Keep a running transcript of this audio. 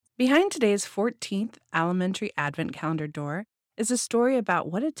Behind today's 14th Elementary Advent Calendar door is a story about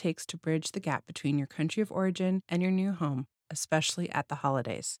what it takes to bridge the gap between your country of origin and your new home, especially at the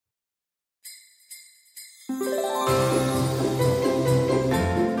holidays.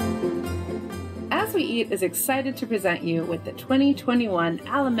 As We Eat is excited to present you with the 2021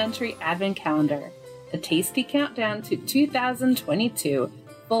 Elementary Advent Calendar, a tasty countdown to 2022,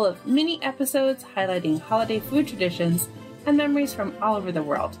 full of mini episodes highlighting holiday food traditions and memories from all over the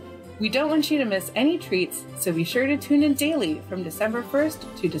world. We don't want you to miss any treats, so be sure to tune in daily from December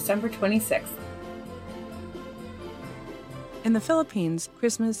 1st to December 26th. In the Philippines,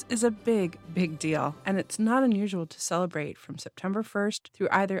 Christmas is a big deal, and it's not unusual to celebrate from September 1st through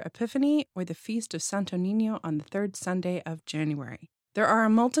either Epiphany or the Feast of Santo Niño on the third Sunday of January. There are a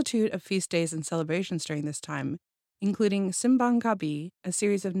multitude of feast days and celebrations during this time, including Simbang Gabi, a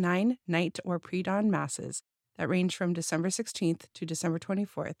series of 9 night or pre-dawn masses that range from December 16th to December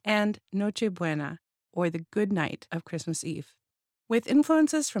 24th, and Noche Buena, or the Good Night of Christmas Eve. With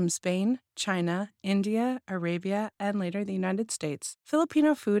influences from Spain, China, India, Arabia, and later the United States,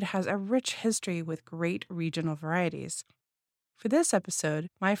 Filipino food has a rich history with great regional varieties. For this episode,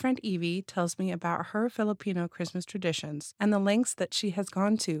 my friend Evie tells me about her Filipino Christmas traditions and the lengths that she has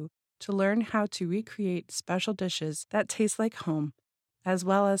gone to learn how to recreate special dishes that taste like home, as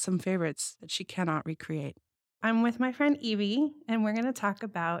well as some favorites that she cannot recreate. I'm with my friend Evie, and we're going to talk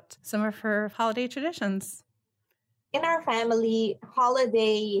about some of her holiday traditions. In our family,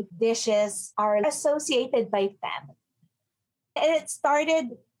 holiday dishes are associated by family. And it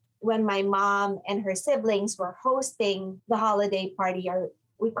started when my mom and her siblings were hosting the holiday party, or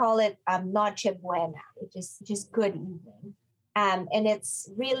we call it Noche Buena, which is just good evening. And it's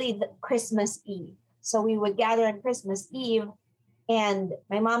really the Christmas Eve. So we would gather on Christmas Eve, and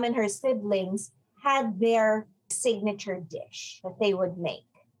my mom and her siblings had their signature dish that they would make.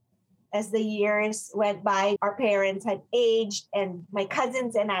 As the years went by, our parents had aged and my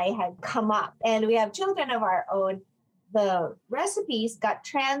cousins and I had come up, and we have children of our own. The recipes got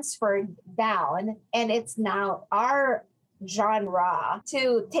transferred down, and it's now our genre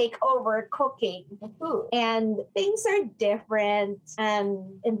to take over cooking the food. And things are different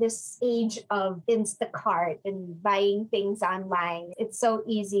in this age of Instacart and buying things online. It's so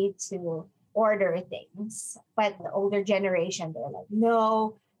easy to order things. But the older generation, they're like,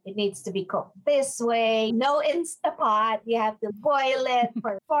 no, it needs to be cooked this way. No Instapot. You have to boil it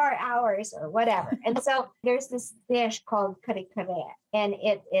for 4 hours or whatever. And so there's this dish called kare-kare, and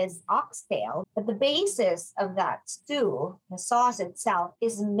it is oxtail. But the basis of that stew, the sauce itself,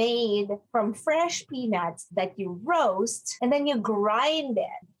 is made from fresh peanuts that you roast, and then you grind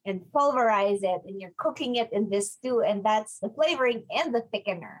it and pulverize it, and you're cooking it in this stew, and that's the flavoring and the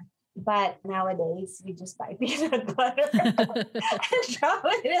thickener. But nowadays, we just buy peanut butter and throw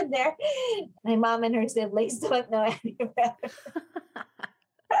it in there. My mom and her siblings don't know any better.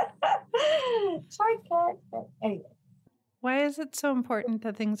 Shortcut. But anyway. Why is it so important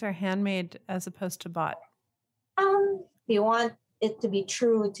that things are handmade as opposed to bought? If you want it to be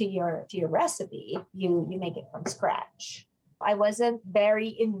true to your recipe, you make it from scratch. I wasn't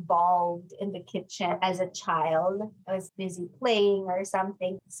very involved in the kitchen as a child. I was busy playing or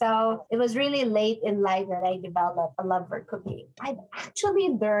something. So it was really late in life that I developed a love for cooking. I've actually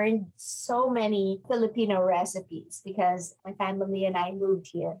learned so many Filipino recipes because my family and I moved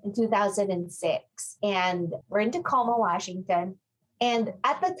here in 2006. And we're in Tacoma, Washington. And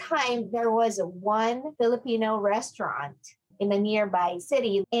at the time, there was one Filipino restaurant in a nearby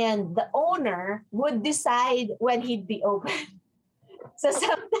city, and the owner would decide when he'd be open. So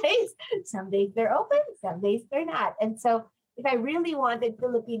some days they're open, some days they're not. And so if I really wanted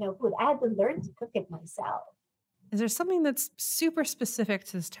Filipino food, I had to learn to cook it myself. Is there something that's super specific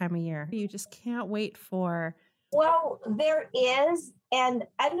to this time of year you just can't wait for? Well, there is. And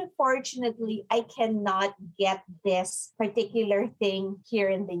unfortunately, I cannot get this particular thing here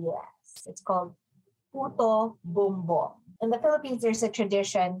in the US. It's called puto bumbong. In the Philippines, there's a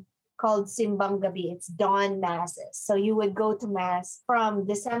tradition called Simbang Gabi. It's dawn masses. So you would go to mass from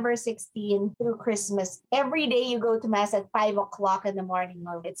December 16 through Christmas. Every day you go to mass at 5 o'clock in the morning.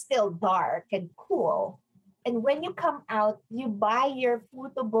 It's still dark and cool. And when you come out, you buy your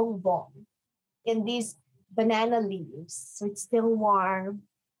puto bongbong in these banana leaves. So it's still warm.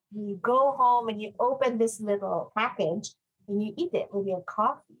 You go home and you open this little package and you eat it with your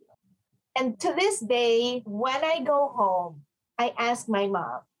coffee. And to this day, when I go home, I ask my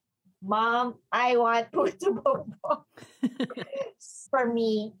Mom, I want puto bongbong. For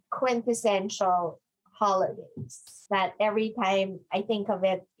me, quintessential holidays that every time I think of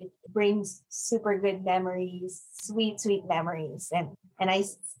it, it brings super good memories, sweet memories. And And I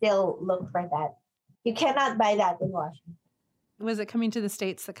still look for that. You cannot buy that in Washington. Was it coming to the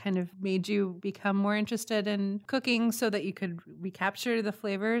States that kind of made you become more interested in cooking so that you could recapture the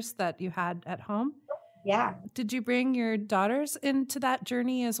flavors that you had at home? Yeah. Did you bring your daughters into that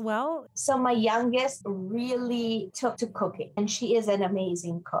journey as well? So my youngest really took to cooking, and she is an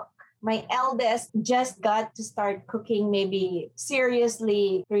amazing cook. My eldest just got to start cooking maybe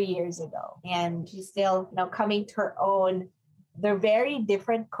seriously 3 years ago, and she's still coming to her own. They're very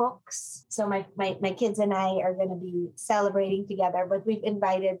different cooks. So my kids and I are going to be celebrating together, but we've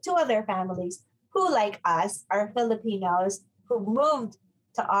invited 2 other families who, like us, are Filipinos who moved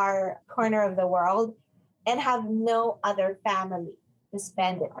to our corner of the world and have no other family to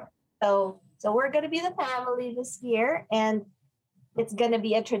spend it with. So we're going to be the family this year, and it's going to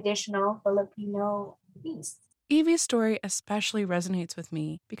be a traditional Filipino feast. Evie's story especially resonates with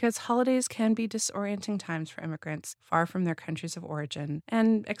me because holidays can be disorienting times for immigrants far from their countries of origin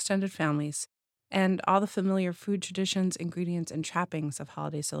and extended families, and all the familiar food traditions, ingredients, and trappings of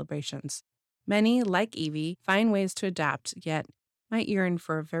holiday celebrations. Many, like Evie, find ways to adapt, yet might yearn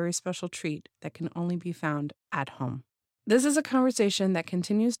for a very special treat that can only be found at home. This is a conversation that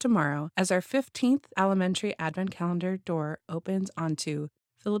continues tomorrow as our 15th elementary advent calendar door opens onto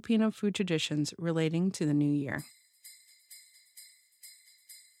Filipino food traditions relating to the new year.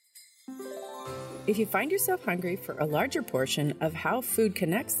 If you find yourself hungry for a larger portion of how food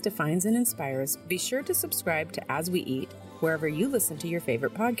connects, defines, and inspires, be sure to subscribe to As We Eat, wherever you listen to your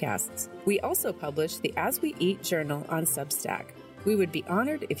favorite podcasts. We also publish the As We Eat journal on Substack. We would be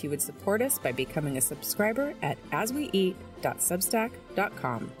honored if you would support us by becoming a subscriber at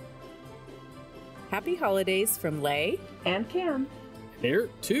asweeat.substack.com. Happy holidays from Lay and Cam. Here,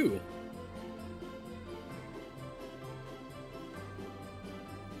 too.